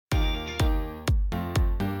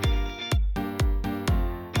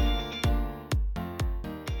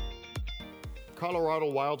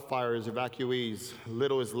Colorado wildfires, evacuees,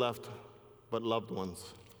 little is left but loved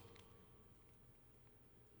ones.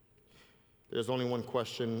 There's only one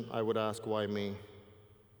question I would ask: why me?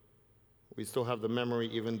 We still have the memory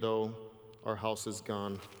even though our house is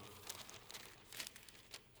gone.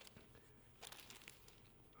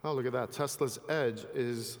 Oh, look at that. Tesla's edge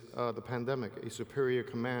is the pandemic, a superior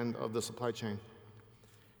command of the supply chain.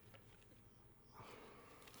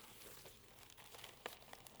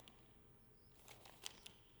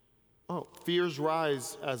 Oh, fears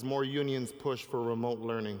rise as more unions push for remote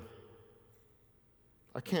learning.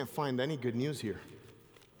 I can't find any good news here.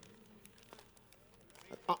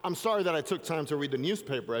 I'm sorry that I took time to read the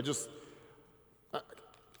newspaper.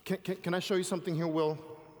 Can I show you something here, Will?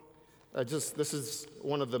 This is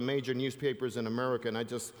one of the major newspapers in America, and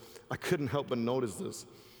I couldn't help but notice this.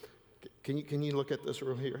 Can you look at this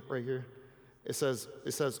right here? It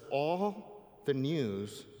says all the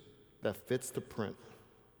news that fits the print.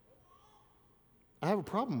 I have a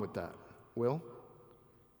problem with that, Will,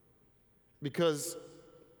 because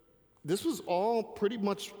this was all pretty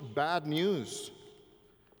much bad news.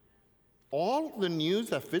 All the news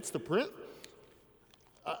that fits the print?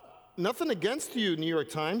 Nothing against you, New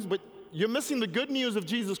York Times, but you're missing the good news of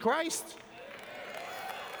Jesus Christ.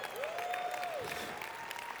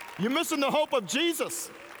 You're missing the hope of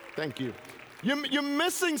Jesus. Thank you. You're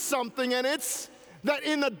missing something, and it's that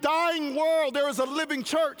in a dying world, there is a living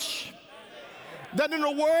church. That in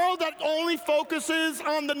a world that only focuses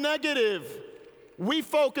on the negative, we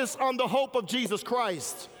focus on the hope of Jesus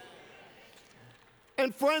Christ.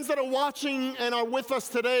 And friends that are watching and are with us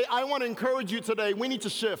today, I want to encourage you today, we need to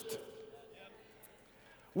shift.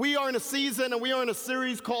 We are in a season and we are in a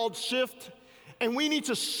series called Shift, and we need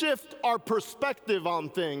to shift our perspective on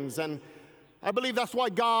things. And I believe that's why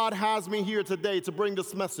God has me here today, to bring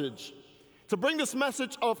this message. To bring this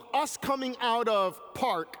message of us coming out of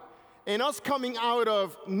park and us coming out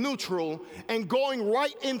of neutral and going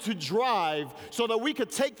right into drive, so that we could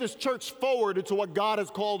take this church forward into what God has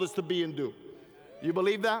called us to be and do. You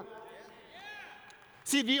believe that?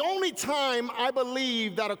 See, the only time I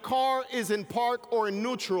believe that a car is in park or in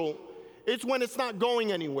neutral, it's when it's not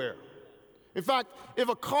going anywhere. In fact, if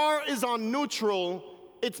a car is on neutral,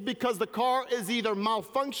 it's because the car is either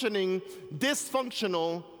malfunctioning,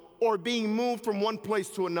 dysfunctional, or being moved from one place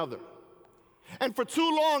to another. And for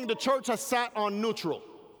too long, the church has sat on neutral,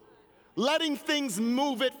 letting things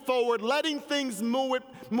move it forward, letting things move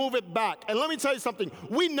it back. And let me tell you something,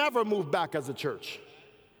 we never move back as a church.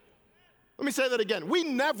 Let me say that again. We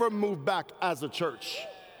never move back as a church.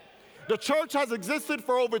 The church has existed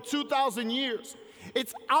for over 2,000 years.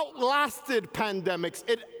 It's outlasted pandemics.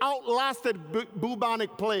 It outlasted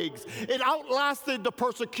bubonic plagues. It outlasted the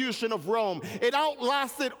persecution of Rome. It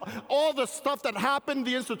outlasted all the stuff that happened,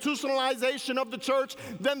 the institutionalization of the church,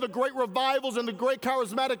 then the great revivals and the great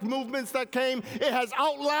charismatic movements that came. It has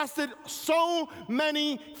outlasted so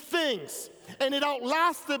many things. And it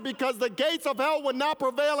outlasted because the gates of hell would not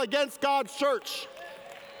prevail against God's church.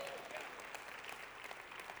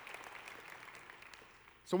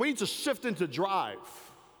 So we need to shift into drive,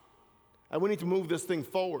 and we need to move this thing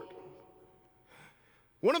forward.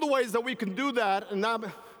 One of the ways that we can do that, and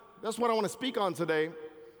that's what I want to speak on today,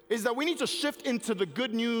 is that we need to shift into the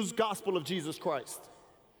good news gospel of Jesus Christ.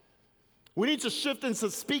 We need to shift into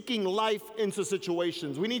speaking life into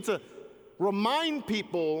situations. We need to remind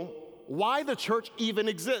people why the church even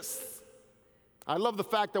exists. I love the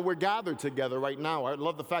fact that we're gathered together right now. I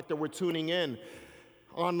love the fact that we're tuning in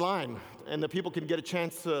online, and that people can get a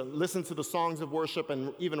chance to listen to the songs of worship,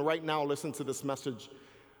 and even right now listen to this message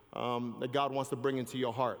that God wants to bring into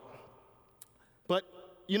your heart. But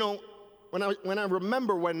you know, when I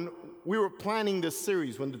remember when we were planning this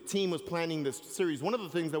series, when the team was planning this series, one of the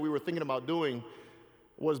things that we were thinking about doing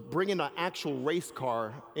was bringing an actual race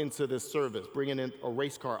car into this service, bringing in a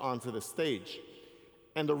race car onto the stage.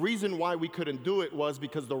 And the reason why we couldn't do it was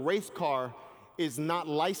because the race car is not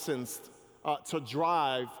licensed to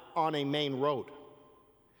drive on a main road.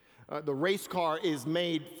 The race car is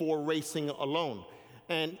made for racing alone.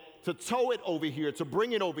 And to tow it over here, to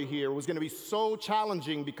bring it over here, was going to be so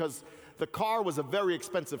challenging because the car was a very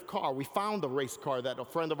expensive car. We found a race car that a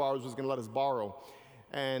friend of ours was going to let us borrow.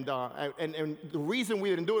 And the reason we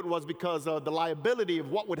didn't do it was because of the liability of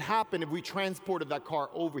what would happen if we transported that car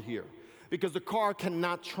over here. Because the car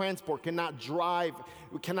cannot drive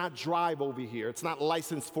over here. It's not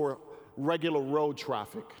licensed for regular road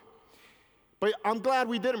traffic. But I'm glad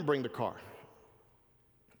we didn't bring the car.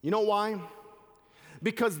 You know why?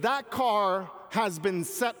 Because that car has been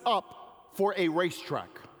set up for a racetrack.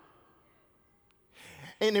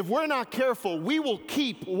 And if we're not careful, we will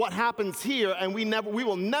keep what happens here and we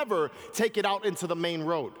will never take it out into the main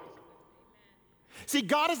road. See,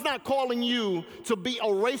 God is not calling you to be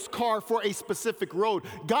a race car for a specific road.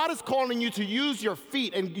 God is calling you to use your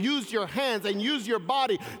feet and use your hands and use your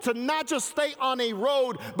body to not just stay on a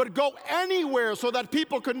road, but go anywhere so that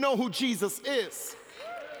people can know who Jesus is.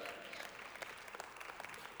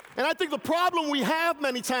 And I think the problem we have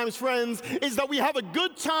many times, friends, is that we have a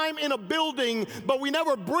good time in a building, but we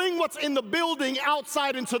never bring what's in the building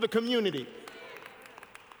outside into the community.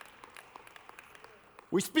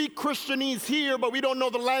 We speak Christianese here, but we don't know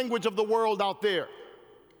the language of the world out there.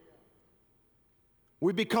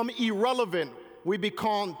 We become irrelevant. We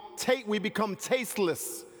become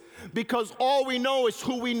tasteless because all we know is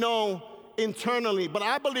who we know internally. But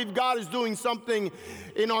I believe God is doing something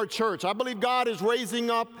in our church. I believe God is raising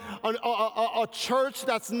up a church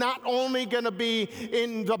that's not only going to be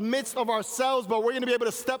in the midst of ourselves, but we're going to be able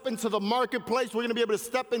to step into the marketplace. We're going to be able to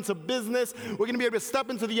step into business. We're going to be able to step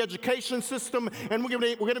into the education system, and we're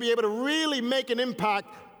going to be able to really make an impact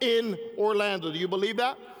in Orlando. Do you believe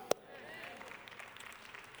that?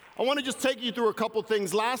 I want to just take you through a couple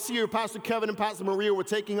things. Last year, Pastor Kevin and Pastor Maria were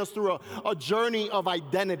taking us through a journey of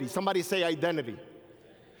identity. Somebody say identity.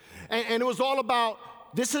 And it was all about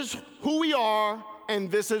this is who we are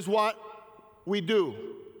and this is what we do.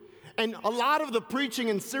 And a lot of the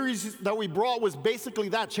preaching and series that we brought was basically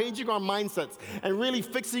that, changing our mindsets and really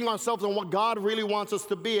fixing ourselves on what God really wants us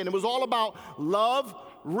to be. And it was all about love,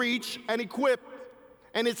 reach, and equip.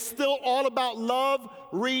 And it's still all about love,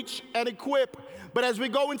 reach, and equip. But as we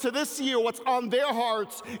go into this year, what's on their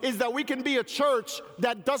hearts is that we can be a church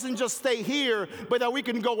that doesn't just stay here, but that we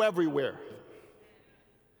can go everywhere.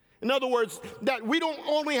 In other words, that we don't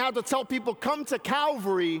only have to tell people, come to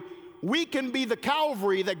Calvary, we can be the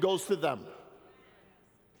Calvary that goes to them.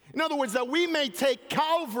 In other words, that we may take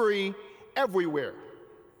Calvary everywhere.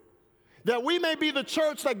 That we may be the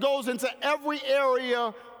church that goes into every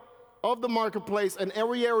area of the marketplace and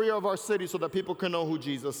every area of our city so that people can know who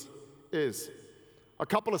Jesus is. A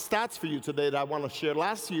couple of stats for you today that I want to share.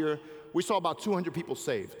 Last year, we saw about 200 people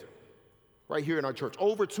saved right here in our church.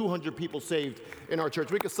 Over 200 people saved in our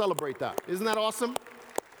church. We could celebrate that. Isn't that awesome?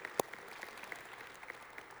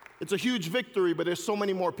 It's a huge victory, but there's so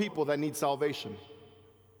many more people that need salvation.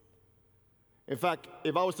 In fact,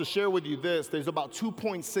 if I was to share with you this, there's about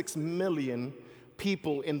 2.6 million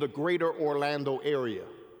people in the greater Orlando area.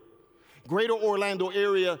 Greater Orlando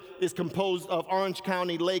area is composed of Orange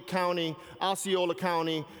County, Lake County, Osceola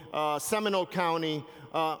County, Seminole County,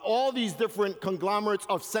 all these different conglomerates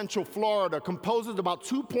of Central Florida composes about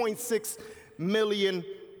 2.6 million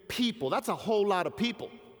people. That's a whole lot of people.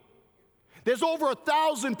 There's over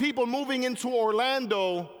 1,000 people moving into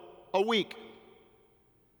Orlando a week.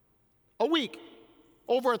 A week.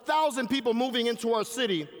 Over 1,000 people moving into our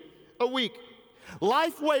city a week.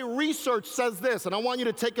 Lifeway Research says this, and I want you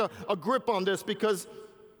to take a grip on this because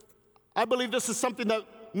I believe this is something that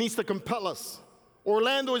needs to compel us.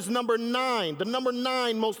 Orlando is number 9, the number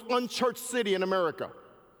 9 most unchurched city in America.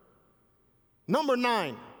 Number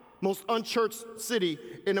 9 most unchurched city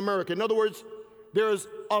in America. In other words, there's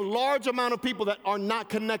a large amount of people that are not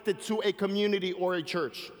connected to a community or a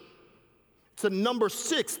church. It's the number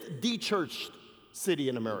 6 de-churched city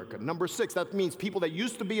in America. Number 6, that means people that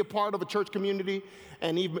used to be a part of a church community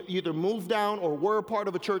and either moved down or were a part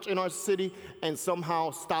of a church in our city and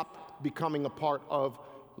somehow stopped becoming a part of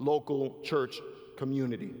local church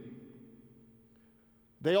community.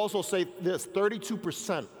 They also say this,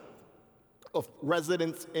 32% of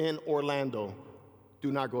residents in Orlando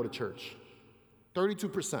do not go to church.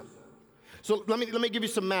 32%. So let me give you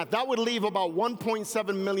some math. That would leave about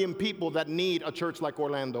 1.7 million people that need a church like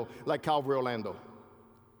Orlando, like Calvary Orlando.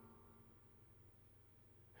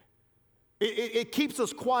 It keeps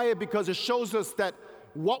us quiet because it shows us that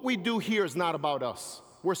what we do here is not about us.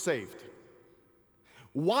 We're saved.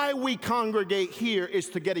 Why we congregate here is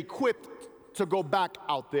to get equipped to go back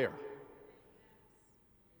out there.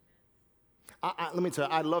 Let me tell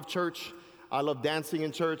you, I love church. I love dancing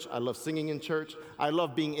in church. I love singing in church. I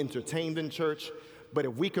love being entertained in church. But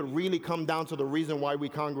if we could really come down to the reason why we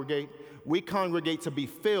congregate to be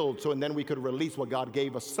filled so and then we could release what God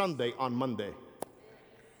gave us Sunday on Monday.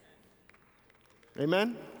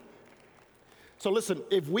 Amen? So listen,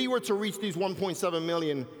 if we were to reach these 1.7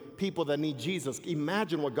 million people that need Jesus,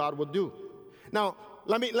 imagine what God would do. Now,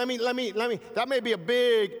 let me, that may be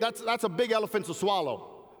that's a big elephant to swallow.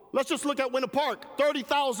 Let's just look at Winter Park,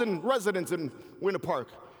 30,000 residents in Winter Park.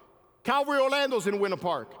 Calvary Orlando's in Winter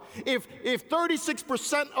Park. If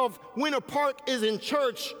 36% of Winter Park is in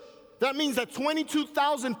church, that means that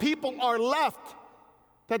 22,000 people are left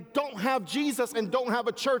that don't have Jesus and don't have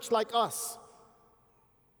a church like us.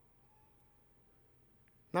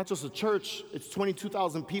 Not just a church, it's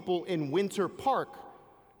 22,000 people in Winter Park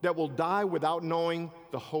that will die without knowing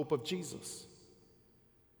the hope of Jesus.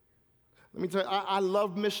 Let me tell you, I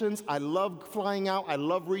love missions. I love flying out. I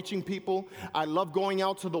love reaching people. I love going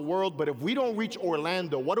out to the world. But if we don't reach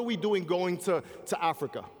Orlando, what are we doing going to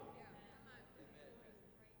Africa?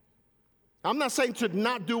 I'm not saying to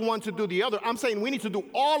not do one to do the other. I'm saying we need to do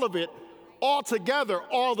all of it, all together,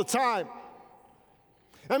 all the time.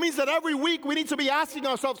 That means that every week we need to be asking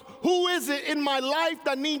ourselves, who is it in my life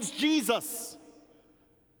that needs Jesus?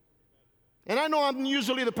 And I know I'm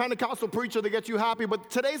usually the Pentecostal preacher that gets you happy, but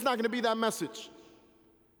today's not going to be that message.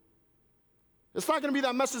 It's not going to be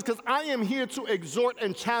that message because I am here to exhort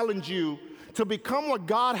and challenge you to become what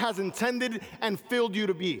God has intended and filled you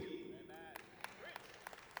to be.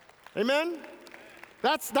 Amen?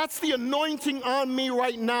 That's the anointing on me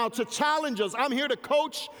right now to challenge us. I'm here to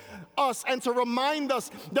coach us and to remind us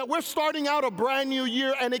that we're starting out a brand new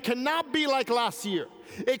year, and it cannot be like last year.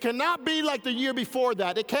 It cannot be like the year before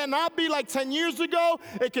that. It cannot be like 10 years ago.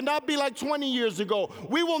 It cannot be like 20 years ago.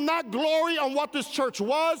 We will not glory on what this church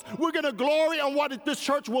was. We're going to glory on what this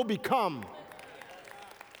church will become.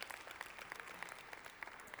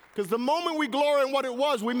 Because the moment we glory in what it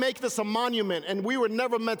was, we make this a monument. And we were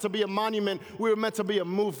never meant to be a monument. We were meant to be a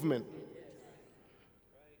movement.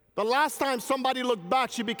 The last time somebody looked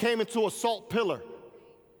back, she became into a salt pillar.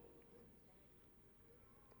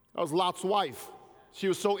 That was Lot's wife. She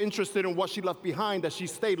was so interested in what she left behind that she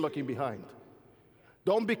stayed looking behind.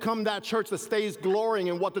 Don't become that church that stays glorying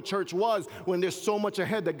in what the church was when there's so much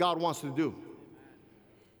ahead that God wants to do.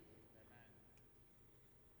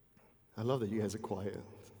 I love that you guys are quiet.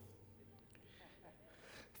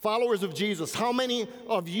 Followers of Jesus, how many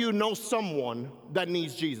of you know someone that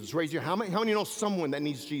needs Jesus? Raise your hand. How many know someone that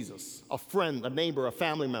needs Jesus? A friend, a neighbor, a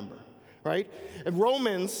family member, right? And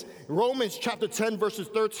Romans chapter 10, verses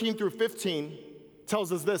 13 through 15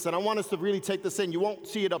 tells us this, and I want us to really take this in. You won't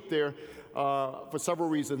see it up there for several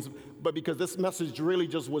reasons, but because this message really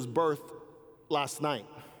just was birthed last night.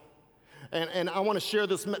 And I want to share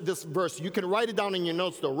this verse. You can write it down in your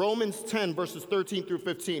notes, though. Romans 10, verses 13 through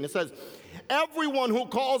 15. It says, everyone who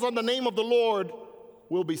calls on the name of the Lord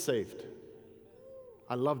will be saved.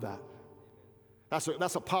 I love that.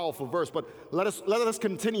 That's a powerful verse, but let us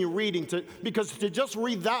continue reading, because to just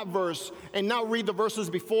read that verse and not read the verses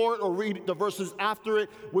before it or read the verses after it,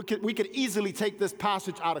 we could easily take this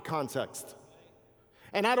passage out of context.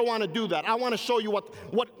 And I don't want to do that. I want to show you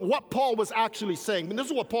what Paul was actually saying. And this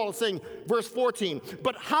is what Paul is saying, verse 14.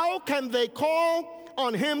 But how can they call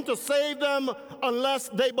on him to save them unless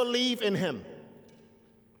they believe in him?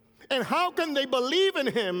 And how can they believe in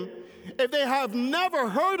him if they have never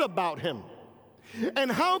heard about him?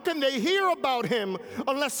 And how can they hear about him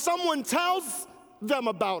unless someone tells them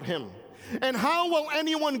about him? And how will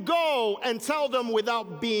anyone go and tell them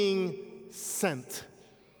without being sent?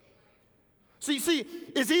 See,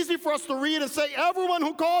 it's easy for us to read and say, everyone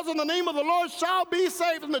who calls on the name of the Lord shall be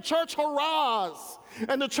saved, and the church hurrahs,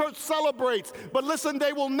 and the church celebrates. But listen,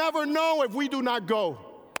 they will never know if we do not go.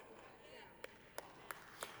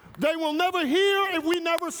 They will never hear if we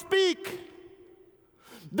never speak.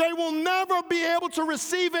 They will never be able to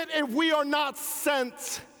receive it if we are not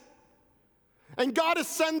sent. And God is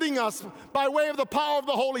sending us by way of the power of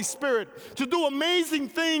the Holy Spirit to do amazing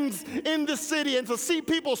things in this city and to see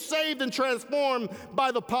people saved and transformed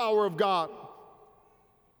by the power of God.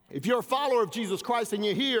 If you're a follower of Jesus Christ and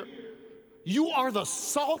you're here, you are the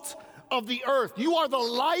salt of the earth. You are the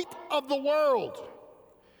light of the world.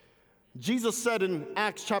 Jesus said in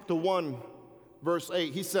Acts chapter 1, verse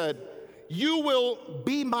 8, he said, you will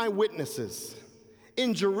be my witnesses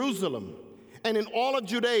in Jerusalem and in all of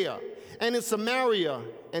Judea and in Samaria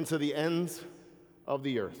and to the ends of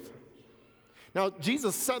the earth. Now,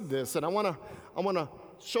 Jesus said this, and I want to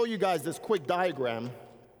show you guys this quick diagram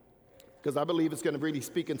because I believe it's going to really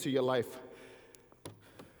speak into your life.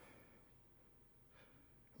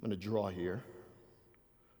 I'm going to draw here.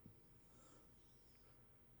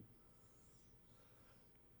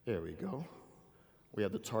 There we go. We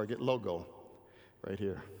have the Target logo right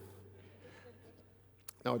here.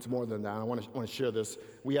 Now, it's more than that. I want to share this.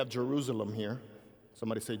 We have Jerusalem here.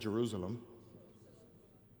 Somebody say Jerusalem.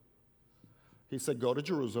 He said, go to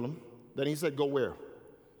Jerusalem. Then he said, go where?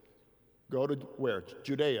 Go to where?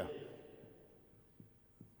 Judea.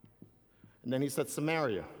 And then he said,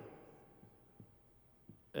 Samaria.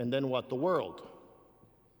 And then what? The world.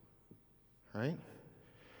 Right?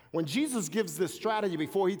 When Jesus gives this strategy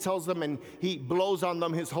before he tells them and he blows on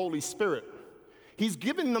them his Holy Spirit, He's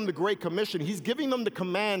giving them the Great Commission. He's giving them the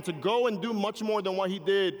command to go and do much more than what he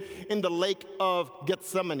did in the lake of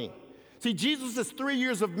Gethsemane. See, Jesus' 3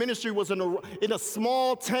 years of ministry was in a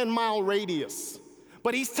small 10-mile radius.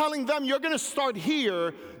 But he's telling them, you're going to start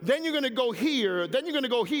here, then you're going to go here, then you're going to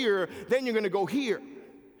go here, then you're going to go here.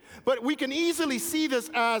 But we can easily see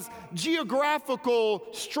this as geographical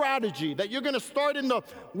strategy, that you're going to start in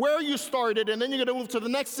where you started, and then you're going to move to the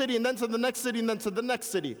next city, and then to the next city, and then to the next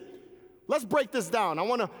city. Let's break this down. I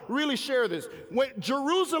want to really share this.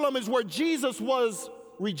 Jerusalem is where Jesus was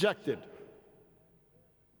rejected.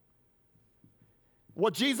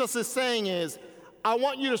 What Jesus is saying is, I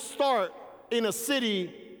want you to start in a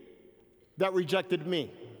city that rejected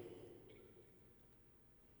me.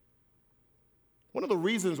 One of the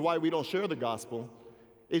reasons why we don't share the gospel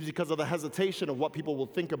is because of the hesitation of what people will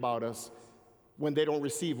think about us when they don't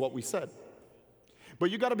receive what we said.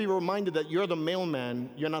 But you got to be reminded that you're the mailman,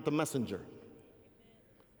 you're not the messenger.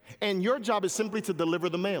 And your job is simply to deliver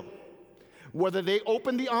the mail. Whether they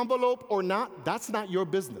open the envelope or not, that's not your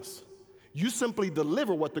business. You simply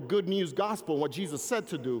deliver what the good news gospel, what Jesus said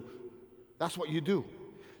to do, that's what you do.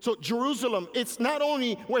 So Jerusalem, it's not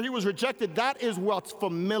only where he was rejected, that is what's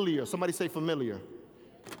familiar. Somebody say familiar.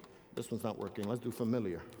 This one's not working. Let's do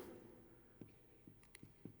familiar.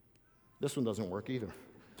 This one doesn't work either.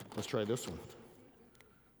 Let's try this one.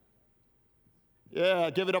 Yeah,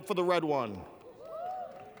 give it up for the red one.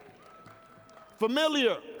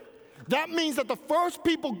 Familiar. That means that the first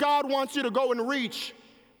people God wants you to go and reach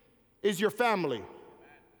is your family.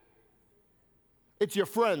 It's your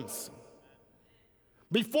friends.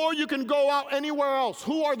 Before you can go out anywhere else,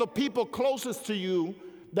 who are the people closest to you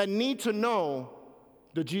that need to know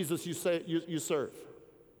the Jesus you serve?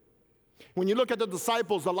 When you look at the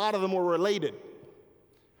disciples, a lot of them were related.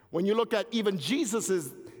 When you look at even Jesus'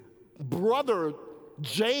 brother,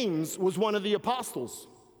 James, was one of the apostles.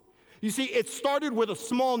 You see, it started with a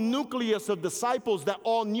small nucleus of disciples that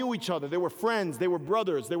all knew each other. They were friends, they were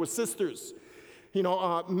brothers, they were sisters. You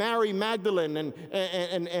know, Mary Magdalene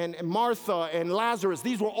and Martha and Lazarus,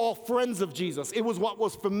 these were all friends of Jesus. It was what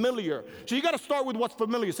was familiar. So you got to start with what's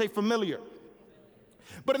familiar. Say familiar.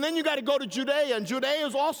 But then you got to go to Judea, and Judea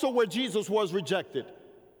is also where Jesus was rejected.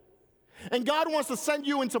 And God wants to send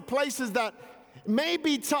you into places that may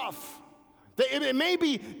be tough. It may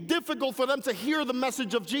be difficult for them to hear the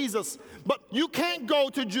message of Jesus, but you can't go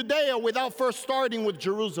to Judea without first starting with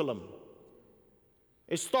Jerusalem.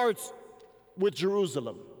 It starts with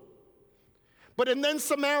Jerusalem. And then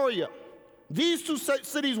Samaria. These two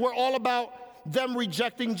cities were all about them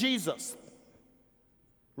rejecting Jesus.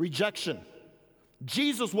 Rejection.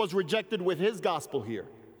 Jesus was rejected with his gospel here.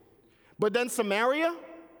 But then Samaria,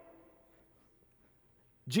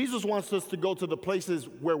 Jesus wants us to go to the places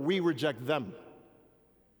where we reject them.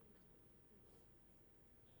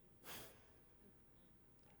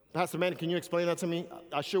 Pastor Manny, can you explain that to me?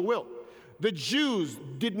 I sure will. The Jews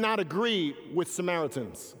did not agree with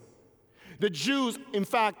Samaritans. The Jews, in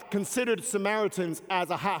fact, considered Samaritans as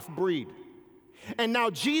a half-breed. And now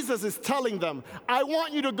Jesus is telling them, I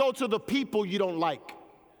want you to go to the people you don't like.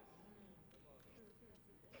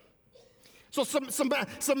 So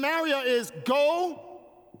Samaria is go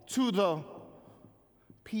to the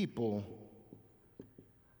people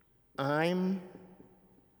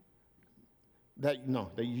that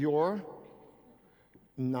you're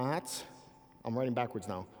not. I'm writing backwards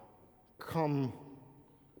now. Come,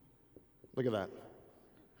 look at that.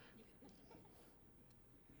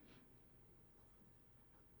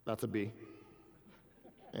 That's a B,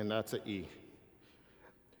 and that's an E.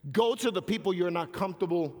 Go to the people you're not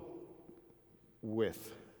comfortable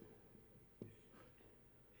with.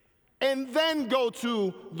 And then go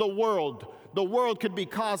to the world. The world could be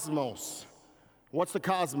cosmos. What's the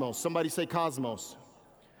cosmos? Somebody say cosmos.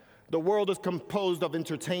 The world is composed of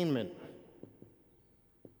entertainment,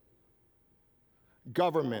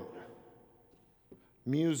 government,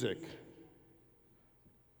 music,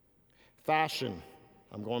 fashion.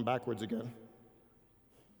 I'm going backwards again.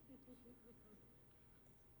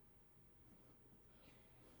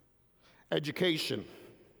 Education.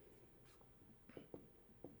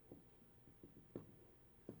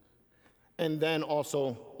 And then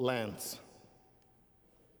also lands.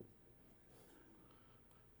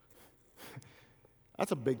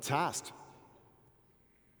 That's a big task.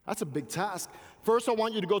 That's a big task. First, I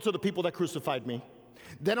want you to go to the people that crucified me.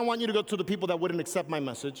 Then I want you to go to the people that wouldn't accept my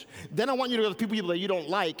message. Then I want you to go to the people that you don't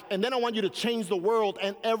like. And then I want you to change the world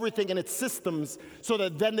and everything and its systems so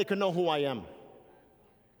that then they can know who I am. Amen.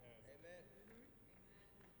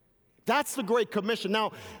 That's the Great Commission.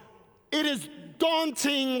 Now, it is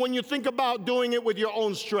daunting when you think about doing it with your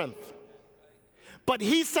own strength. But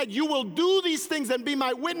he said, you will do these things and be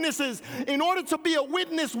my witnesses. In order to be a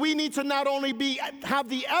witness, we need to not only have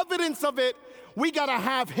the evidence of it, we got to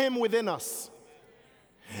have him within us.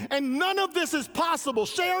 And none of this is possible.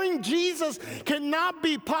 Sharing Jesus cannot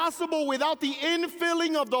be possible without the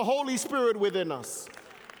infilling of the Holy Spirit within us.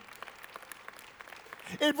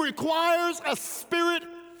 It requires a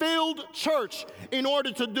Spirit-filled church in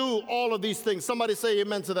order to do all of these things. Somebody say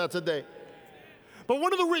amen to that today. But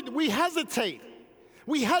one of the reasons we hesitate.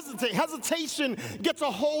 We hesitate. Hesitation gets a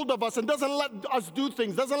hold of us and doesn't let us do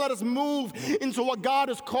things, doesn't let us move into what God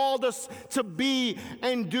has called us to be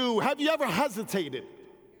and do. Have you ever hesitated?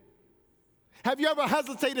 Have you ever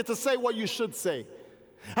hesitated to say what you should say?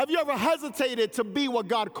 Have you ever hesitated to be what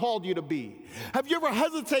God called you to be? Have you ever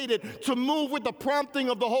hesitated to move with the prompting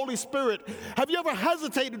of the Holy Spirit? Have you ever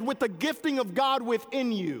hesitated with the gifting of God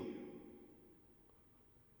within you?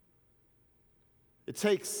 It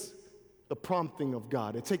takes the prompting of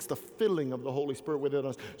God. It takes the filling of the Holy Spirit within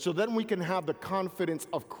us. So then we can have the confidence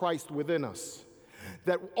of Christ within us.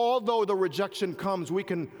 That although the rejection comes, we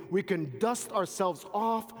can dust ourselves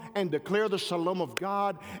off and declare the shalom of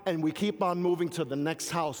God, and we keep on moving to the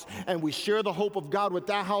next house. And we share the hope of God with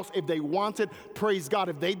that house. If they want it, praise God.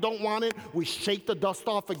 If they don't want it, we shake the dust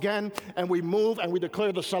off again, and we move, and we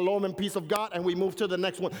declare the shalom and peace of God, and we move to the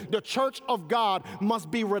next one. The church of God must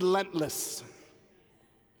be relentless.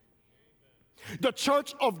 The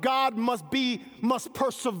church of God must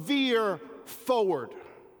persevere forward.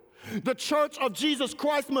 The church of Jesus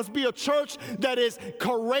Christ must be a church that is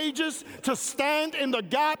courageous to stand in the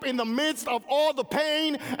gap in the midst of all the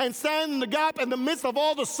pain, and stand in the gap in the midst of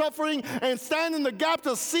all the suffering, and stand in the gap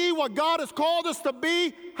to see what God has called us to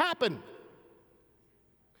be happen.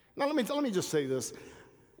 Now let me just say this.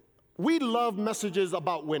 We love messages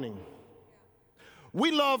about winning. We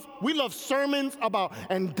love sermons about,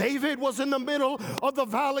 and David was in the middle of the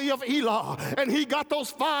valley of Elah, and he got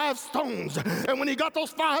those 5 stones. And when he got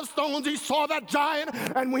those 5 stones, he saw that giant.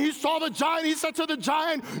 And when he saw the giant, he said to the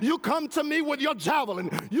giant, you come to me with your javelin.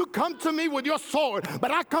 You come to me with your sword. But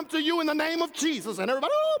I come to you in the name of Jesus. And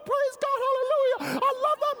everybody, oh, praise God, hallelujah. I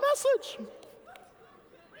love that message.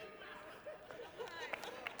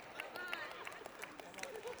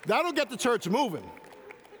 That'll get the church moving.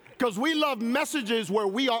 Because we love messages where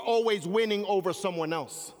we are always winning over someone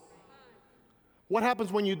else. What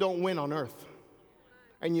happens when you don't win on earth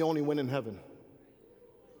and you only win in heaven?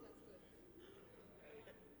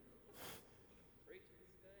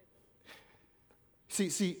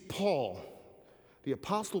 See, Paul, the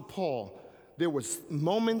Apostle Paul, there was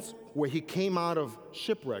moments where he came out of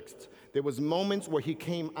shipwrecks. There was moments where he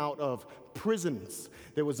came out of prisons.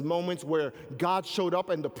 There was moments where God showed up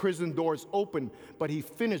and the prison doors opened, but he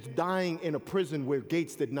finished dying in a prison where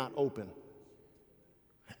gates did not open.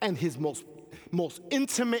 And his most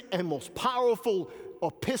intimate and most powerful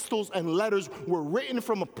epistles and letters were written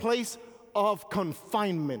from a place of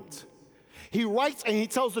confinement. He writes and he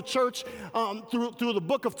tells the church through the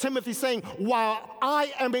book of Timothy saying, while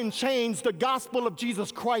I am in chains, the gospel of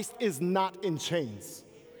Jesus Christ is not in chains.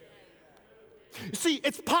 See,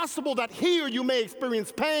 it's possible that here you may experience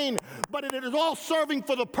pain, but it is all serving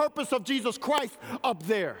for the purpose of Jesus Christ up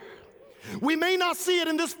there. We may not see it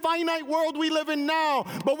in this finite world we live in now,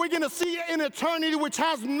 but we're going to see it in eternity, which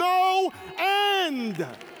has no end.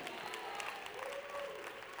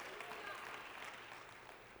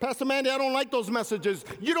 Pastor Mandy, I don't like those messages.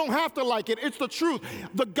 You don't have to like it. It's the truth.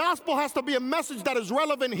 The gospel has to be a message that is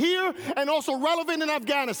relevant here and also relevant in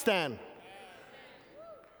Afghanistan.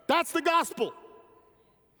 That's the gospel.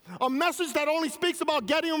 A message that only speaks about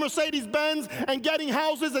getting a Mercedes-Benz and getting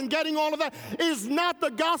houses and getting all of that is not the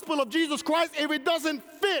gospel of Jesus Christ if it doesn't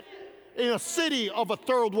fit in a city of a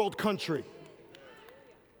third world country.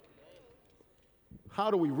 How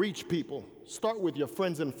do we reach people? Start with your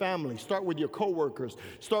friends and family. Start with your coworkers.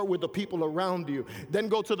 Start with the people around you. Then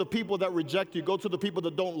go to the people that reject you. Go to the people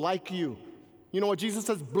that don't like you. You know what Jesus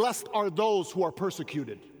says? Blessed are those who are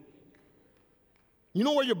persecuted. You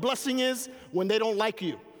know where your blessing is? When they don't like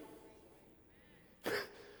you.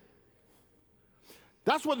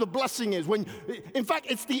 That's what the blessing is. In fact,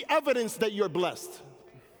 it's the evidence that you're blessed.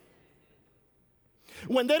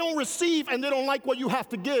 When they don't receive and they don't like what you have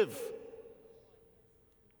to give.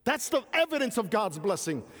 That's the evidence of God's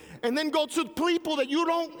blessing. And then go to people that you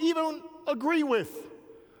don't even agree with.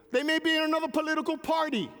 They may be in another political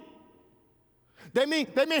party. They may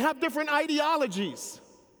have different ideologies.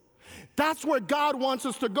 That's where God wants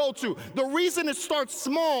us to go to. The reason it starts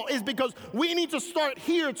small is because we need to start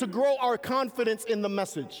here to grow our confidence in the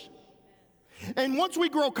message. And once we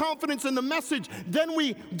grow confidence in the message, then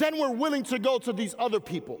we're willing to go to these other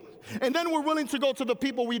people. And then we're willing to go to the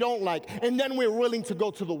people we don't like. And then we're willing to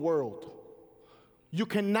go to the world. You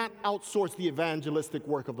cannot outsource the evangelistic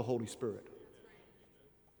work of the Holy Spirit.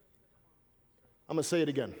 I'm going to say it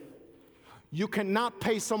again. You cannot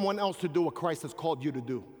pay someone else to do what Christ has called you to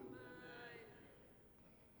do.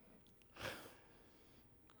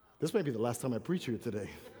 This may be the last time I preach here today.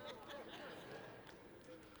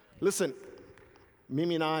 Listen,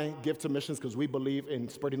 Mimi and I give to missions because we believe in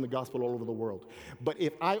spreading the gospel all over the world. But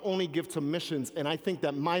if I only give to missions and I think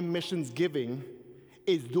that my missions giving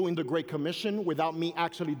is doing the Great Commission without me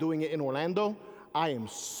actually doing it in Orlando, I am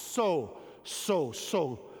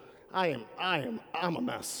I'm a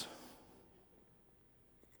mess.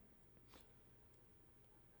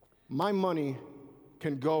 My money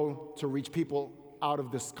can go to reach people out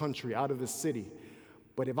of this country, out of this city.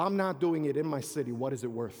 But if I'm not doing it in my city, what is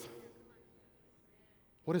it worth?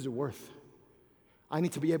 What is it worth? I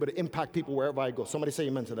need to be able to impact people wherever I go. Somebody say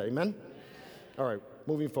amen to that. Amen? All right,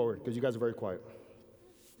 moving forward, because you guys are very quiet.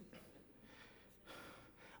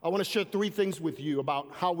 I want to share 3 things with you about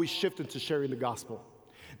how we shift into sharing the gospel.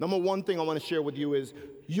 Number 1 thing I want to share with you is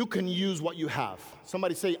you can use what you have.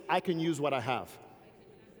 Somebody say, I can use what I have.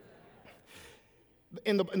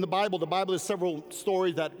 In the Bible there's several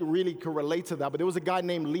stories that really can relate to that, but there was a guy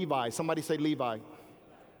named Levi. Somebody say Levi.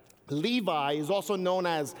 Levi is also known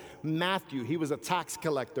as Matthew. He was a tax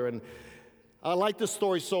collector, and I like this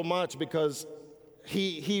story so much because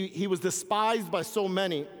he was despised by so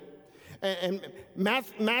many. And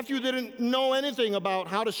Matthew didn't know anything about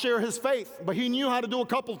how to share his faith, but he knew how to do a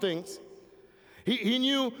couple things. He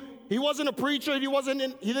knew he wasn't a preacher.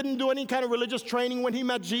 He didn't do any kind of religious training when he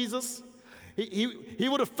met Jesus. He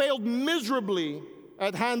would have failed miserably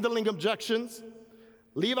at handling objections.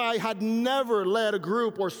 Levi had never led a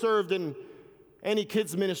group or served in any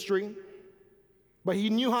kids' ministry, but he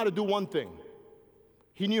knew how to do one thing.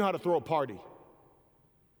 He knew how to throw a party.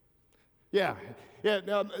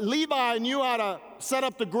 Levi knew how to set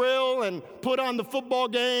up the grill and put on the football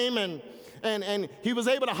game, and he was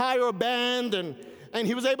able to hire a band, and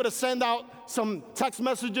he was able to send out some text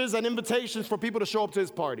messages and invitations for people to show up to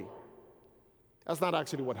his party. That's not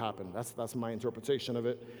actually what happened. That's my interpretation of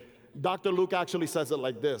it. Dr. Luke actually says it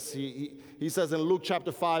like this. He says in Luke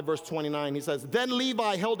chapter 5, verse 29, he says, Then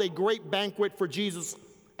Levi held a great banquet for Jesus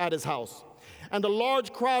at his house, and a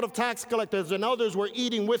large crowd of tax collectors and others were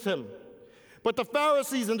eating with him. But the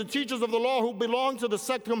Pharisees and the teachers of the law who belonged to the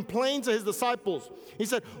sect complained to his disciples. He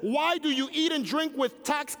said, Why do you eat and drink with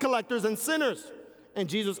tax collectors and sinners? And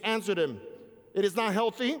Jesus answered him, It is not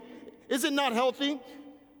healthy. Is it not healthy?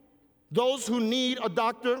 Those who need a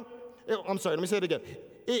doctor, I'm sorry, let me say it again.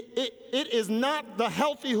 It is not the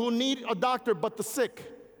healthy who need a doctor, but the sick.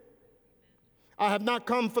 I have not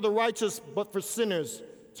come for the righteous, but for sinners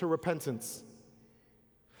to repentance.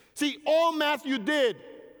 See, all Matthew did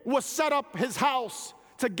was set up his house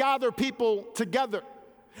to gather people together.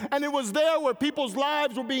 And it was there where people's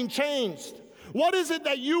lives were being changed. What is it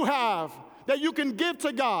that you have that you can give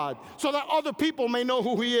to God so that other people may know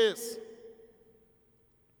who He is?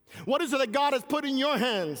 What is it that God has put in your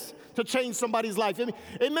hands to change somebody's life?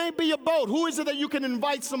 It may be a boat. Who is it that you can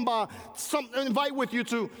invite invite with you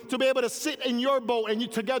to be able to sit in your boat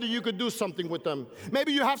and together you could do something with them?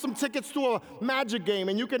 Maybe you have some tickets to a magic game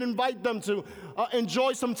and you can invite them to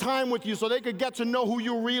enjoy some time with you so they could get to know who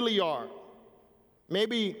you really are.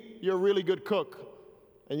 Maybe you're a really good cook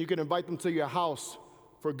and you can invite them to your house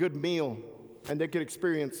for a good meal and they can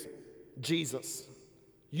experience Jesus.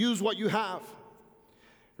 Use what you have.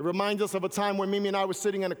 It reminds us of a time when Mimi and I were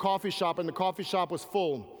sitting in a coffee shop and the coffee shop was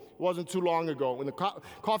full. It wasn't too long ago. In the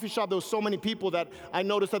coffee shop, there was so many people that I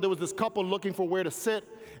noticed that there was this couple looking for where to sit,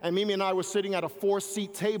 and Mimi and I were sitting at a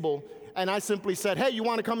 4-seat table, and I simply said, hey, you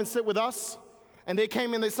want to come and sit with us? And they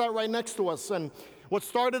came and they sat right next to us, and what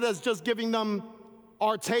started as just giving them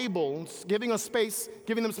our tables, giving them space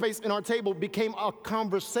in our table became a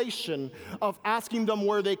conversation of asking them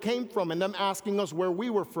where they came from and them asking us where we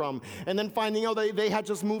were from, and then finding out they had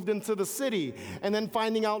just moved into the city, and then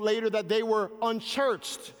finding out later that they were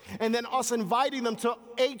unchurched, and then us inviting them to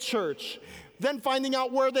a church, then finding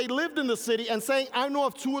out where they lived in the city and saying, I know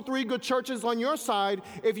of 2 or 3 good churches on your side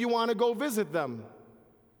if you want to go visit them.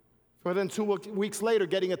 But then 2 weeks later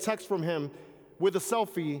getting a text from him with a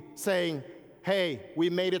selfie saying, hey, we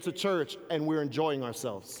made it to church and we're enjoying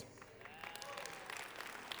ourselves.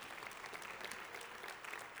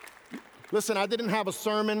 Listen, I didn't have a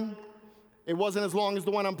sermon. It wasn't as long as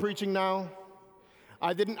the one I'm preaching now.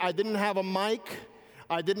 I didn't have a mic.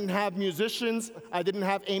 I didn't have musicians. I didn't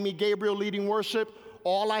have Amy Gabriel leading worship.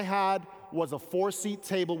 All I had was a 4-seat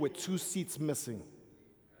table with 2 seats missing.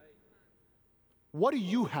 What do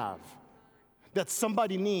you have that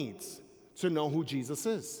somebody needs to know who Jesus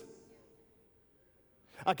is?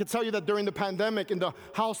 I can tell you that during the pandemic, in the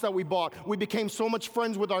house that we bought, we became so much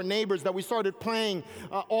friends with our neighbors that we started playing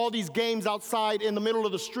all these games outside in the middle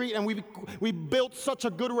of the street, and we built such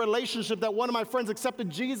a good relationship that one of my friends accepted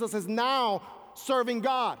Jesus, is now serving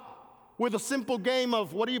God with a simple game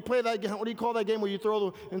of, what do you play that game? What do you call that game where you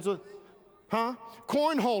throw into,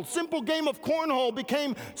 cornhole. Simple game of cornhole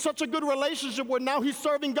became such a good relationship where now he's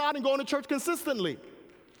serving God and going to church consistently.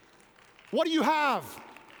 What do you have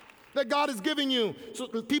that God is giving you so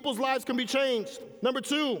people's lives can be changed? Number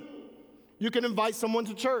 2, you can invite someone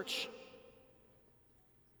to church.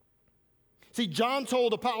 See, John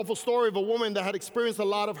told a powerful story of a woman that had experienced a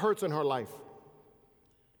lot of hurts in her life.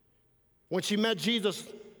 When she met Jesus,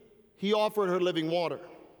 he offered her living water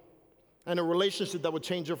and a relationship that would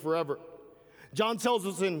change her forever. John tells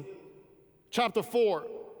us in chapter 4,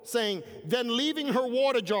 saying, "Then leaving her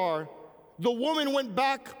water jar, the woman went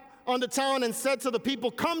back on the town and said to the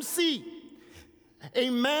people, 'Come see a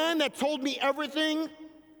man that told me everything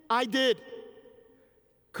I did.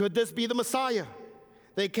 Could this be the Messiah?'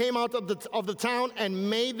 They came out of the town and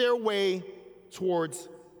made their way towards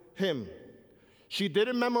him." She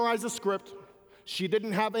didn't memorize the script. She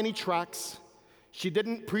didn't have any tracks. She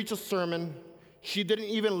didn't preach a sermon. She didn't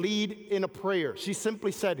even lead in a prayer. She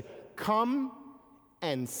simply said, "Come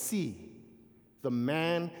and see the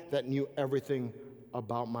man that knew everything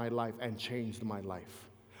about my life and changed my life."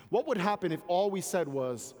 What would happen if all we said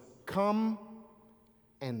was, "Come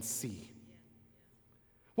and see"?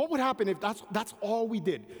 What would happen if that's all we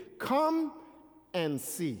did? Come and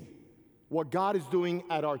see what God is doing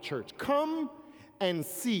at our church. Come and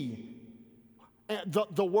see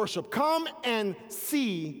the worship. Come and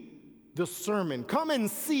see the sermon. Come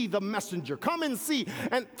and see the messenger. Come and see.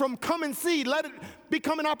 And from come and see, let it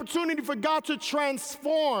become an opportunity for God to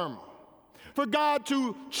transform, for God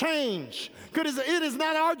to change. Because it is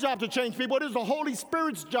not our job to change people. It is the Holy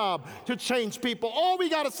Spirit's job to change people. All we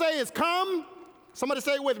got to say is come. Somebody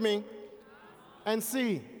say it with me. And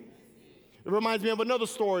see. It reminds me of another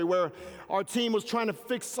story where our team was trying to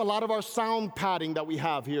fix a lot of our sound padding that we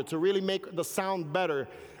have here to really make the sound better.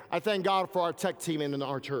 I thank God for our tech team in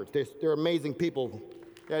our church. They're amazing people.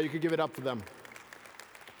 Yeah, you could give it up for them.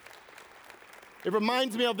 It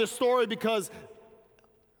reminds me of this story because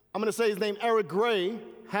I'm going to say his name, Eric Gray,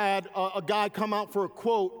 had a guy come out for a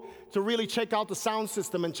quote to really check out the sound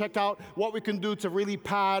system and check out what we can do to really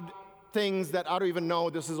pad things that I don't even know.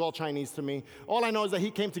 This is all Chinese to me. All I know is that he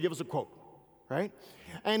came to give us a quote, right?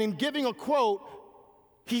 And in giving a quote,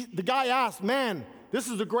 the guy asked, "Man, this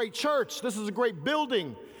is a great church. This is a great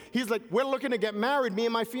building." He's like, "We're looking to get married, me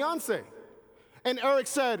and my fiance." And Eric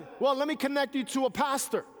said, "Well, let me connect you to a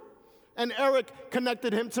pastor." And Eric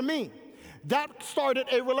connected him to me. That started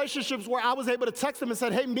a relationship where I was able to text him and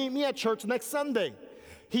said, "Hey, meet me at church next Sunday."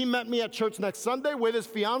 He met me at church next Sunday with his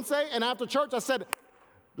fiance, and after church I said,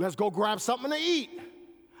 "Let's go grab something to eat.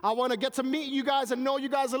 I want to get to meet you guys and know you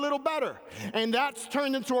guys a little better." And that's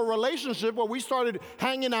turned into a relationship where we started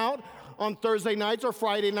hanging out on Thursday nights or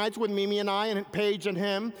Friday nights with Mimi and I and Paige and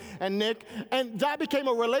him and Nick. And that became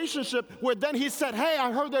a relationship where then he said, "Hey,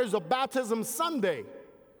 I heard there's a baptism Sunday.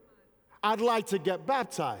 I'd like to get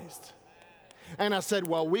baptized." And I said,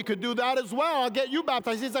 "Well, we could do that as well. I'll get you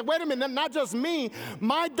baptized." He's like, "Wait a minute, not just me.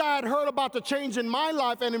 My dad heard about the change in my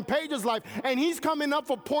life and in Paige's life, and he's coming up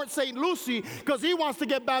for Port St. Lucie because he wants to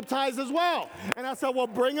get baptized as well." And I said, "Well,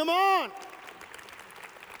 bring him on."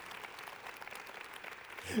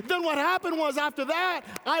 Then what happened was after that,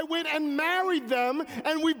 I went and married them,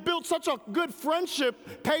 and we built such a good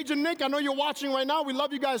friendship. Paige and Nick, I know you're watching right now. We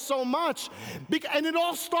love you guys so much. And it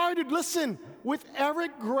all started, listen, with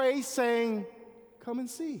Eric Gray saying, "Come and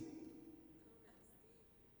see."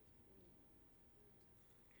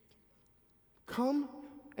 Come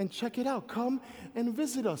and check it out. Come and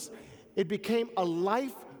visit us. It became a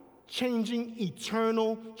life-changing,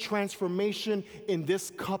 eternal transformation in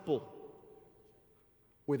this couple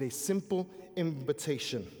with a simple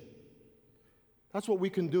invitation. That's what we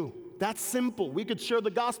can do. That's simple. We could share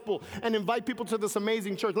the gospel and invite people to this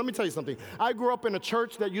amazing church. Let me tell you something. I grew up in a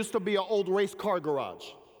church that used to be an old race car garage,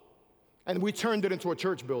 and we turned it into a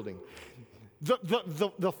church building.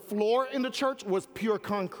 The floor in the church was pure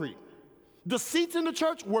concrete. The seats in the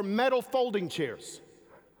church were metal folding chairs.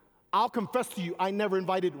 I'll confess to you, I never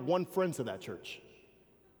invited one friend to that church.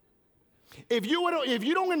 If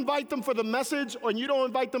you don't invite them for the message or you don't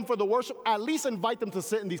invite them for the worship, at least invite them to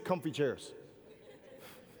sit in these comfy chairs.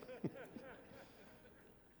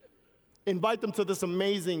 Invite them to this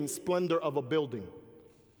amazing splendor of a building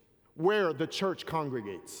where the church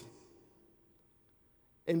congregates.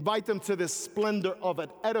 Invite them to this splendor of an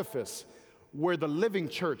edifice where the living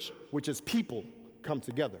church, which is people, come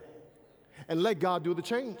together. And let God do the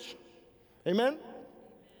change. Amen?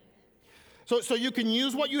 So you can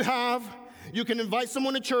use what you have. You can invite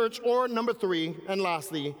someone to church. Or number 3, and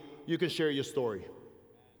lastly, you can share your story.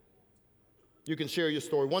 You can share your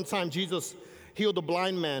story. One time, Jesus healed a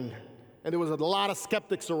blind man, and there was a lot of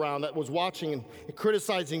skeptics around that was watching and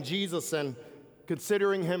criticizing Jesus and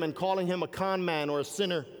considering him and calling him a con man or a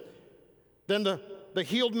sinner. Then the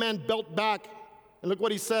healed man belted back, and look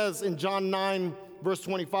what he says in John 9, verse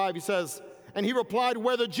 25. He says, and he replied,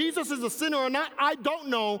 whether Jesus is a sinner or not, I don't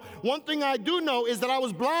know. One thing I do know is that I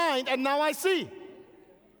was blind and now I see.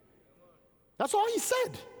 That's all he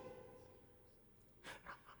said.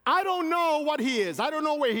 I don't know what he is. I don't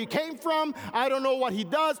know where he came from. I don't know what he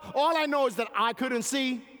does. All I know is that I couldn't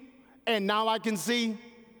see, and now I can see,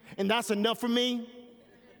 and that's enough for me.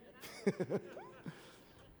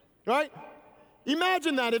 Right?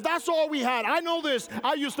 Imagine that, if that's all we had. I know this.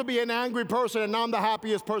 I used to be an angry person, and now I'm the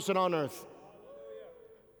happiest person on earth.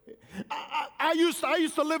 I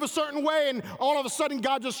used to live a certain way, and all of a sudden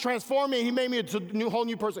God just transformed me, and he made me a whole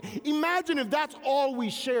new person. Imagine if that's all we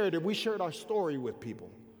shared, if we shared our story with people.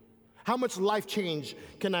 How much life change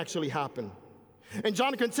can actually happen. And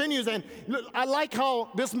John continues, and I like how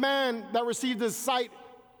this man that received his sight,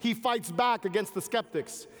 he fights back against the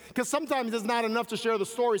skeptics. Because sometimes it's not enough to share the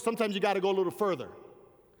story. Sometimes you got to go a little further.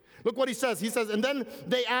 Look what he says. He says, and then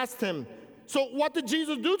they asked him, so what did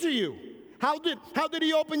Jesus do to you? How did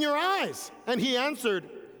he open your eyes? And he answered,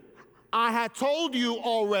 I had told you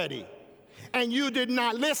already, and you did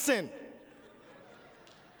not listen.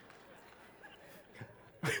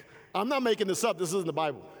 I'm not making this up. This is in the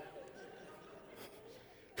Bible.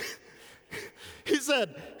 He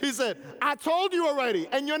said, I told you already,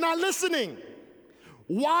 and you're not listening.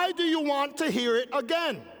 Why do you want to hear it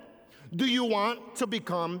again? Do you want to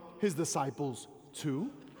become his disciples too?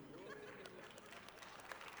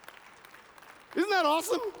 Isn't that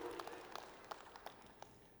awesome?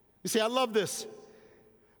 You see, I love this.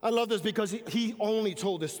 I love this because he only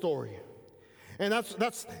told this story. And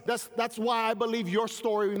that's why I believe your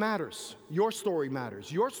story matters. Your story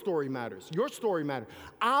matters. Your story matters. Your story matters.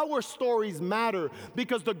 Our stories matter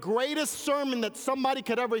because the greatest sermon that somebody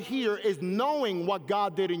could ever hear is knowing what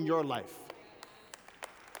God did in your life.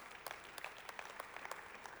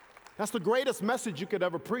 That's the greatest message you could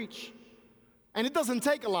ever preach. And it doesn't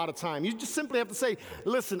take a lot of time. You just simply have to say,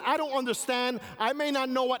 listen, I don't understand. I may not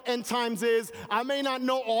know what end times is. I may not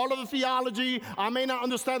know all of the theology. I may not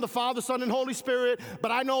understand the Father, Son, and Holy Spirit. But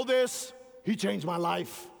I know this. He changed my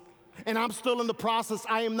life. And I'm still in the process.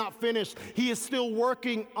 I am not finished. He is still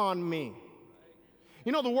working on me.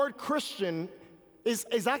 You know, the word Christian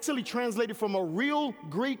is actually translated from a real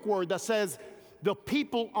Greek word that says the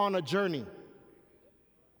people on a journey.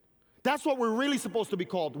 That's what we're really supposed to be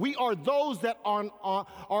called. We are those that are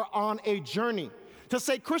on a journey. To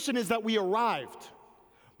say Christian is that we arrived.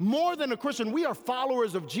 More than a Christian, we are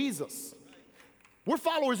followers of Jesus. We're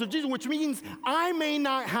followers of Jesus, which means I may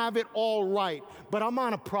not have it all right, but I'm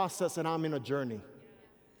on a process and I'm in a journey.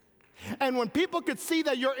 And when people could see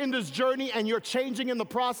that you're in this journey and you're changing in the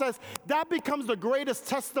process, that becomes the greatest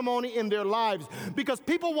testimony in their lives. Because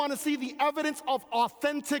people want to see the evidence of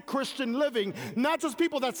authentic Christian living, not just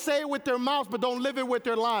people that say it with their mouth but don't live it with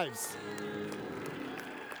their lives.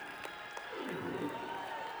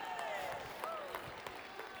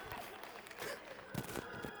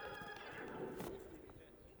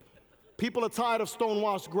 People are tired of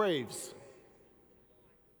stonewashed graves.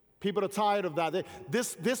 People are tired of that.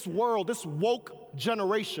 This world, this woke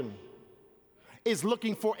generation is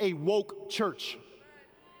looking for a woke church.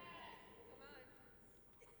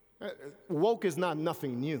 Woke is not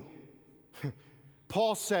nothing new.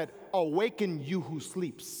 Paul said, awaken you who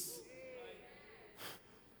sleeps.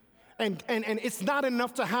 And it's not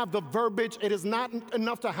enough to have the verbiage. It is not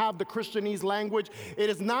enough to have the Christianese language.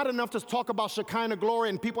 It is not enough to talk about Shekinah glory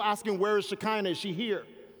and people asking, where is Shekinah? Is she here?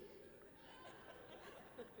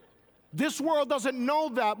 This world doesn't know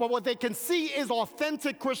that, but what they can see is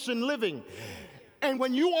authentic Christian living. And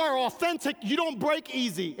when you are authentic, you don't break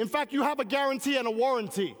easy. In fact, you have a guarantee and a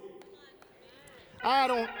warranty.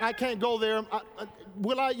 I can't go there.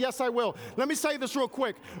 Will I? Yes, I will. Let me say this real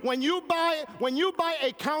quick. When you buy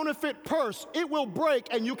a counterfeit purse, it will break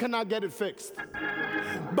and you cannot get it fixed.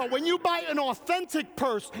 But when you buy an authentic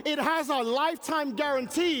purse, it has a lifetime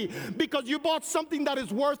guarantee because you bought something that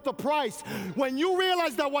is worth the price. When you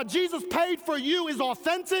realize that what Jesus paid for you is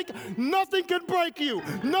authentic, nothing can break you.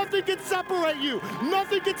 Nothing can separate you.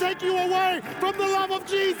 Nothing can take you away from the love of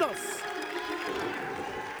Jesus.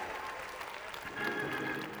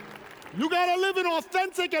 You gotta live an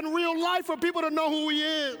authentic and real life for people to know who He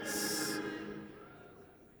is.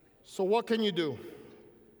 So what can you do?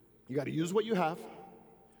 You gotta use what you have.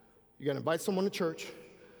 You gotta invite someone to church.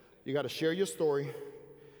 You gotta share your story.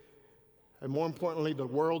 And more importantly, the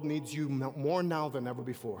world needs you more now than ever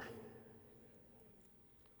before.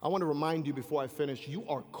 I want to remind you before I finish, you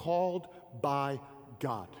are called by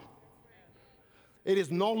God. It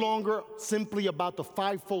is no longer simply about the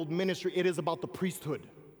fivefold ministry, it is about the priesthood.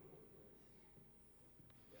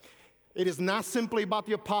 It is not simply about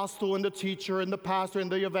the apostle and the teacher and the pastor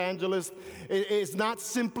and the evangelist. It is not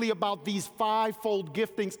simply about these fivefold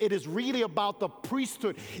giftings. It is really about the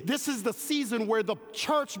priesthood. This is the season where the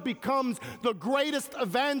church becomes the greatest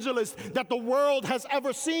evangelist that the world has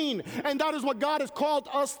ever seen. And that is what God has called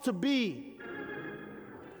us to be.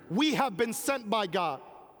 We have been sent by God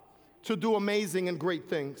to do amazing and great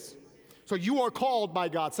things. So you are called by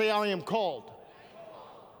God. Say, I am called.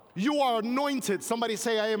 You are anointed. Somebody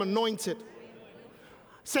say, I am anointed.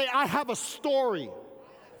 Say, I have a story.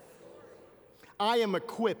 I am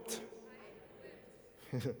equipped.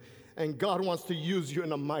 And God wants to use you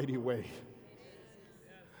in a mighty way.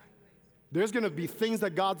 There's going to be things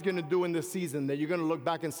that God's going to do in this season that you're going to look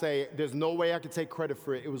back and say, there's no way I could take credit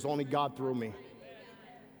for it. It was only God through me.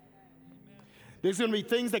 There's going to be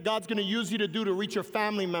things that God's going to use you to do to reach your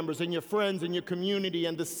family members and your friends and your community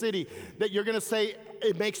and the city that you're going to say,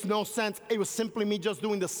 it makes no sense. It was simply me just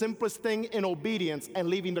doing the simplest thing in obedience and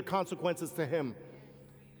leaving the consequences to Him.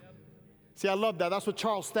 See, I love that. That's what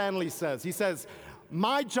Charles Stanley says. He says,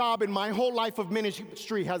 my job in my whole life of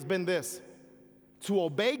ministry has been this, to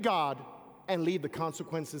obey God and leave the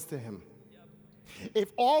consequences to Him.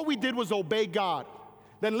 If all we did was obey God,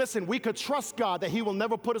 then listen, we could trust God that He will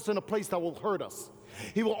never put us in a place that will hurt us.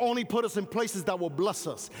 He will only put us in places that will bless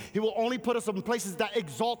us. He will only put us in places that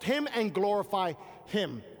exalt Him and glorify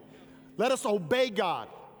Him. Let us obey God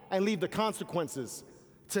and leave the consequences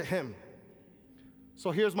to Him.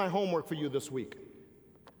 So here's my homework for you this week.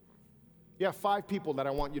 You have 5 people that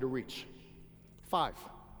I want you to reach. 5.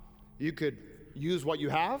 You could use what you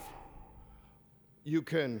have. You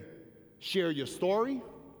can share your story.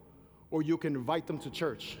 Or you can invite them to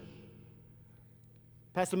church.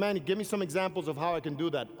 Pastor Manny, give me some examples of how I can do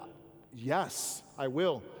that. Yes, I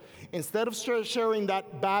will. Instead of sharing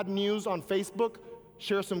that bad news on Facebook,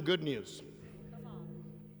 share some good news.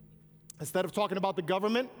 Instead of talking about the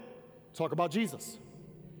government, talk about Jesus.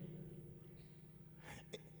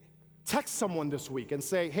 Text someone this week and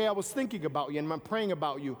say, hey, I was thinking about you and I'm praying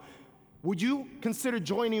about you. Would you consider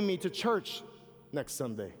joining me to church next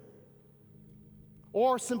Sunday?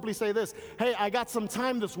 Or simply say this, hey, I got some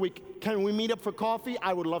time this week. Can we meet up for coffee?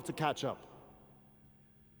 I would love to catch up.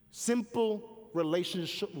 Simple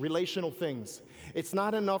relational things. It's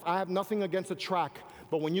not enough. I have nothing against a track,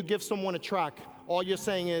 but when you give someone a track, all you're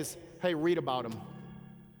saying is, hey, read about him.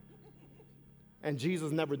 And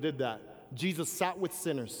Jesus never did that. Jesus sat with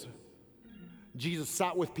sinners. Jesus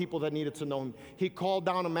sat with people that needed to know Him. He called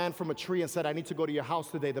down a man from a tree and said, I need to go to your house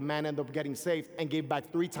today. The man ended up getting saved and gave back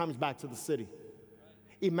 3 times back to the city.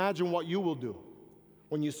 Imagine what you will do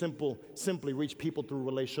when you simply reach people through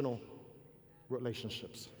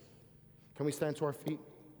relationships. Can we stand to our feet?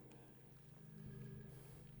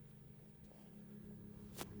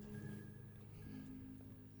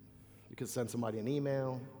 You can send somebody an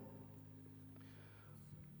email.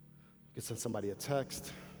 You can send somebody a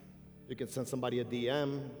text. You can send somebody a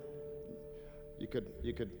DM. You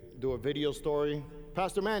could do a video story.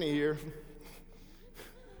 Pastor Manny here.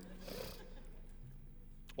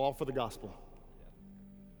 All for the gospel.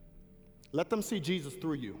 Let them see Jesus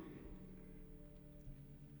through you.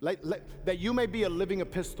 That you may be a living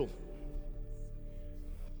epistle.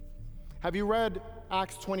 Have you read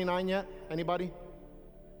Acts 29 yet? Anybody?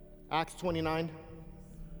 Acts 29?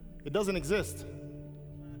 It doesn't exist.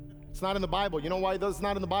 It's not in the Bible. You know why it's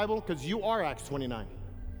not in the Bible? Because you are Acts 29.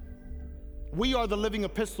 We are the living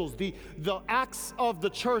epistles. The acts of the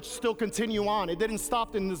church still continue on. It didn't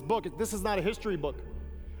stop in this book. This is not a history book.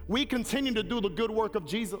 We continue to do the good work of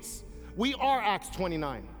Jesus. We are Acts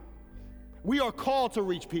 29. We are called to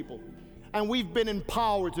reach people, and we've been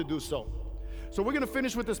empowered to do so. So we're going to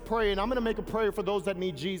finish with this prayer, and I'm going to make a prayer for those that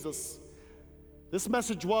need Jesus. This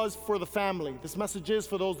message was for the family. This message is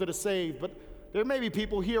for those that are saved. But there may be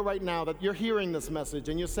people here right now that you're hearing this message,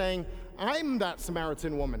 and you're saying, I'm that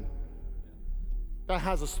Samaritan woman that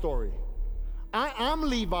has a story. I'm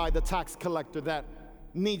Levi, the tax collector, that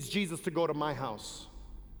needs Jesus to go to my house.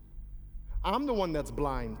 I'm the one that's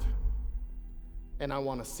blind, and I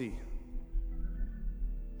want to see.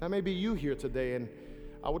 That may be you here today, and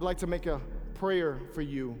I would like to make a prayer for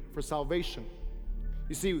you for salvation.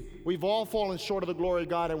 You see, we've all fallen short of the glory of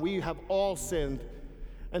God, and we have all sinned.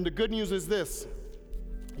 And the good news is this.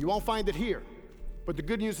 You won't find it here, but the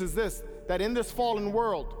good news is this, that in this fallen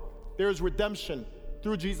world, there is redemption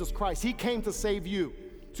through Jesus Christ. He came to save you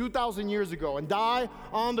 2,000 years ago and die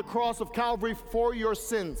on the cross of Calvary for your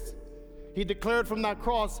sins. He declared from that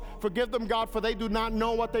cross, forgive them, God, for they do not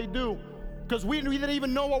know what they do. Because we didn't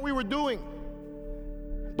even know what we were doing.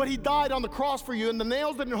 But he died on the cross for you, and the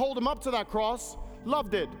nails didn't hold him up to that cross. Love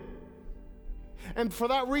did. And for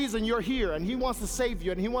that reason, you're here, and he wants to save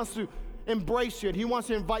you, and he wants to embrace you, and he wants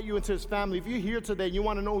to invite you into his family. If you're here today and you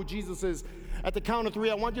want to know who Jesus is, at the count of 3,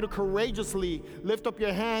 I want you to courageously lift up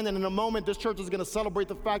your hand, and in a moment, this church is going to celebrate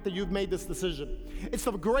the fact that you've made this decision. It's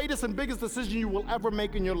the greatest and biggest decision you will ever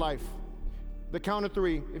make in your life. The count of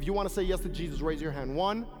 3, if you want to say yes to Jesus, raise your hand.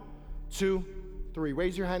 1, 2, 3.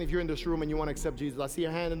 Raise your hand if you're in this room and you want to accept Jesus. I see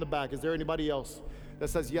a hand in the back. Is there anybody else that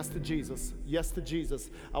says yes to Jesus? Yes to Jesus.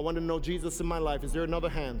 I want to know Jesus in my life. Is there another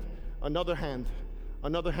hand? Another hand.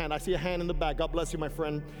 Another hand. I see a hand in the back. God bless you, my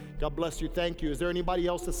friend. God bless you. Thank you. Is there anybody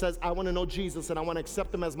else that says, I want to know Jesus and I want to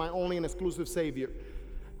accept him as my only and exclusive Savior?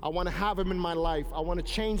 I want to have him in my life. I want to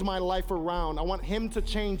change my life around. I want him to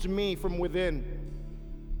change me from within.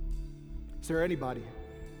 Is there anybody?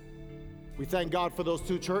 We thank God for those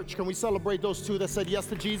two, church. Can we celebrate those two that said yes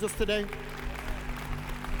to Jesus today?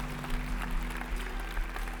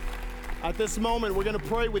 At this moment, we're going to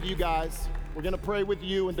pray with you guys. We're going to pray with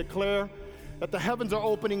you and declare that the heavens are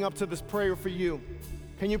opening up to this prayer for you.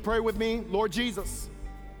 Can you pray with me? Lord Jesus,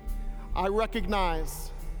 I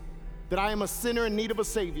recognize that I am a sinner in need of a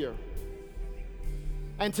Savior.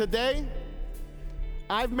 And today,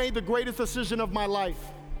 I've made the greatest decision of my life.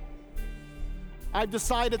 I've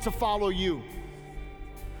decided to follow you.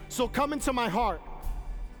 So come into my heart.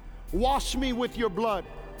 Wash me with your blood.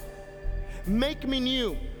 Make me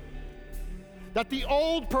new. That the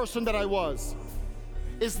old person that I was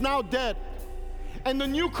is now dead, and the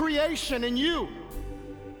new creation in you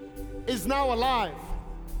is now alive.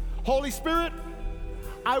 Holy Spirit,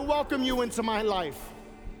 I welcome you into my life.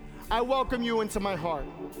 I welcome you into my heart.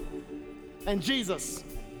 And Jesus,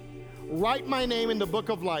 write my name in the book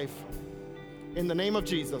of life. In the name of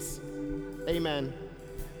Jesus, amen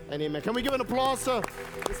and amen. Can we give an applause to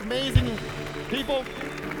this amazing people?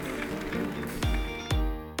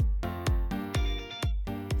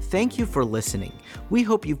 Thank you for listening. We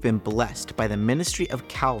hope you've been blessed by the ministry of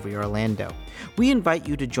Calvary Orlando. We invite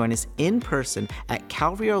you to join us in person at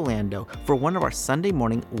Calvary Orlando for one of our Sunday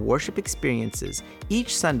morning worship experiences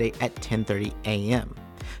each Sunday at 10:30 a.m.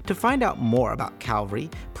 To find out more about Calvary,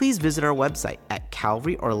 please visit our website at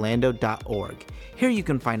calvaryorlando.org. Here you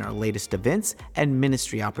can find our latest events and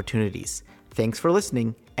ministry opportunities. Thanks for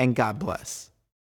listening, and God bless.